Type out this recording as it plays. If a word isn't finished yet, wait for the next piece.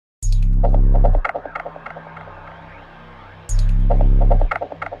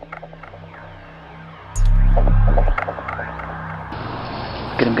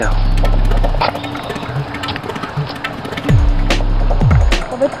Look at him go.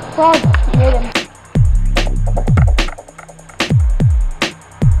 Well, the frog hit him.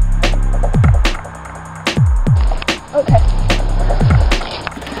 Okay.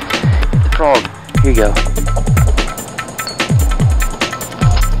 The frog. Here you go.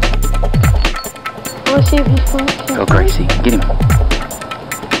 I want to see if he's going to. Go, Gracie. Get him.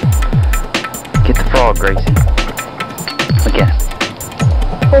 Get the frog, Gracie. Look at him.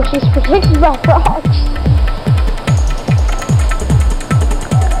 Oh, she's protected by frogs.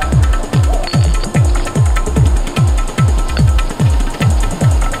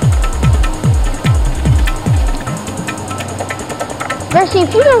 Mercy,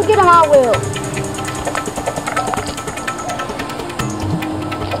 if you don't get him, I will.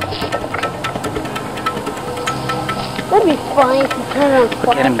 That'd be funny if you turn on fire.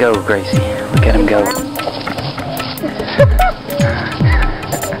 Look at him go, Gracie. Look at him go.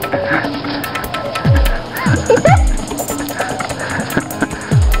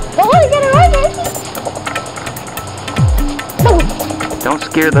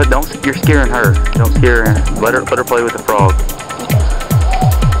 You're scaring her. Don't scare her. Let her play with the frog.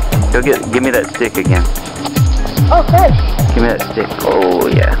 Go give me that stick again. Oh, good. Give me that stick. Oh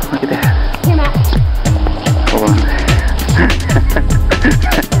yeah, look at that. Here, Matt. Hold on.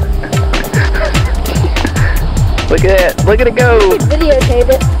 Look at that. Look at it go. You should videotape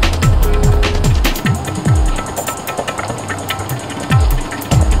it.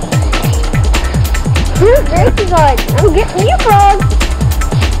 Gracie's like, I'm getting you, frog.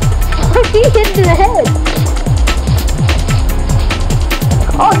 He hit it in the head.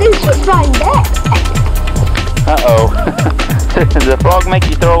 Oh, dude, she's fighting back. Uh-oh. Does the frog make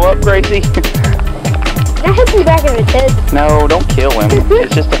you throw up, Gracie? That hits me back in its head. No, don't kill him.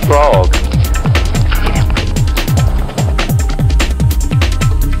 It's just a frog.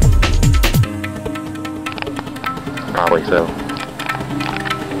 Probably so.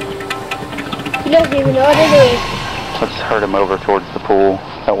 He doesn't even know what it is. Let's herd him over towards the pool.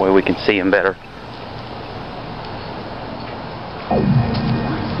 That way we can see him better.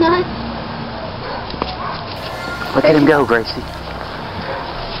 Look at him go, Gracie.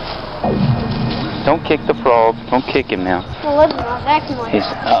 Don't kick the frog. Don't kick him now. Well, listen, I was acting like He's,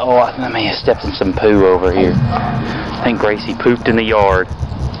 I may have stepped in some poo over here. I think Gracie pooped in the yard.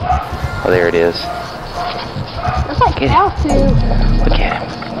 Oh, there it is. That's like cow poo. Look at him.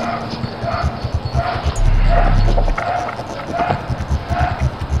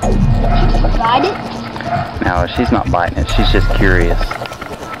 Bite it? No, she's not biting it. She's just curious.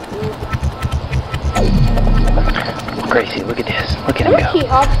 Gracie, look at this. Look at him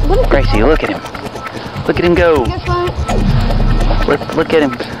go. Gracie, look at him. Look at him go. Look at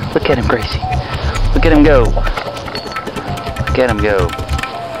him. Look at him, Gracie. Look at him go. Look at him go.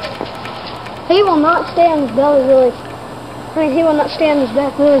 He will not stay on his belly, really. I mean, he will not stay on his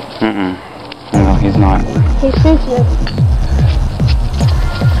back, really. No, he's not. He's sensitive.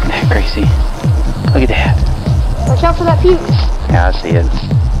 Gracie, look at that. Watch out for that puke. Yeah, I see it.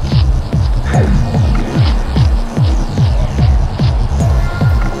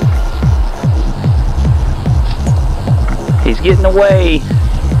 He's getting away.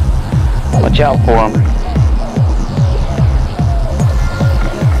 Watch out for him.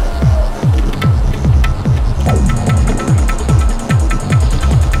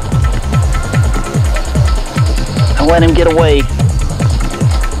 Don't let him get away.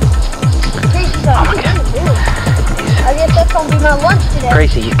 Oh my God. I guess that's gonna be my lunch today.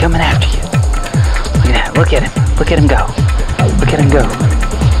 Gracie, he's coming after you. Look at that. Look at him. Look at him go. Look at him go.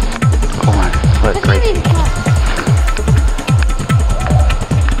 Hold on. Look, Gracie.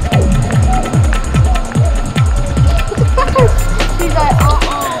 He's like,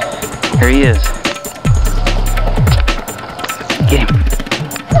 Here he is. Get him.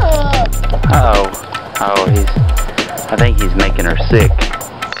 Uh-oh. Oh, I think he's making her sick.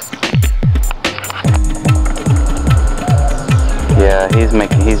 Yeah, he's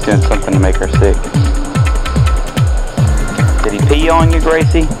doing something to make her sick. Did he pee on you,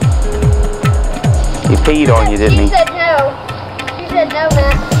 Gracie? He peed on you, didn't he? She said no. She said no,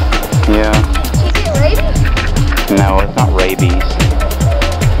 Matt. Yeah. Did she get rabies? No, it's not rabies.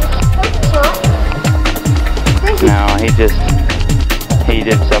 It's No, not. he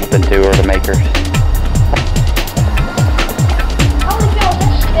did something to her to make her. I'm gonna go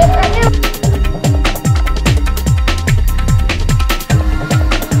this shit right now.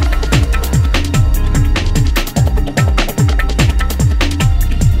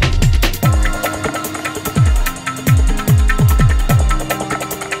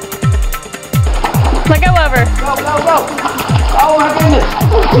 over. Go, go, go! Oh my goodness!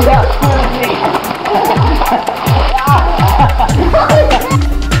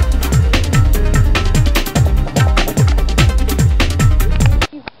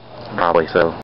 Probably so.